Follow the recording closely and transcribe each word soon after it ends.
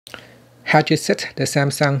how to set the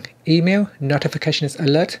Samsung email notifications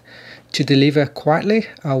alert to deliver quietly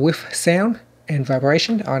with sound and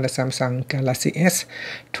vibration on the Samsung Galaxy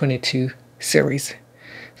S22 series.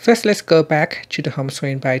 First, let's go back to the home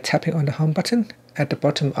screen by tapping on the home button at the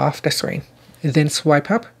bottom of the screen. Then swipe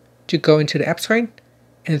up to go into the app screen,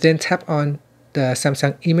 and then tap on the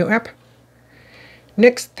Samsung email app.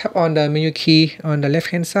 Next, tap on the menu key on the left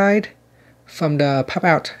hand side. From the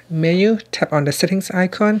pop-out menu, tap on the settings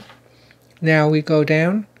icon. Now we go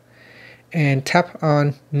down and tap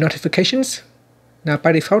on notifications. Now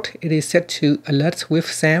by default, it is set to alerts with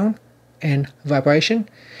sound and vibration.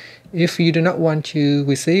 If you do not want to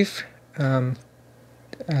receive the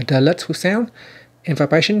alerts with sound and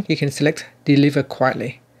vibration, you can select deliver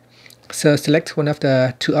quietly. So select one of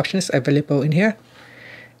the two options available in here,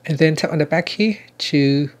 and then tap on the back key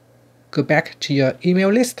to go back to your email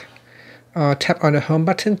list, or tap on the home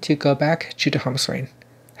button to go back to the home screen.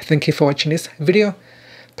 Thank you for watching this video.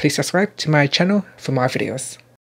 Please subscribe to my channel for more videos.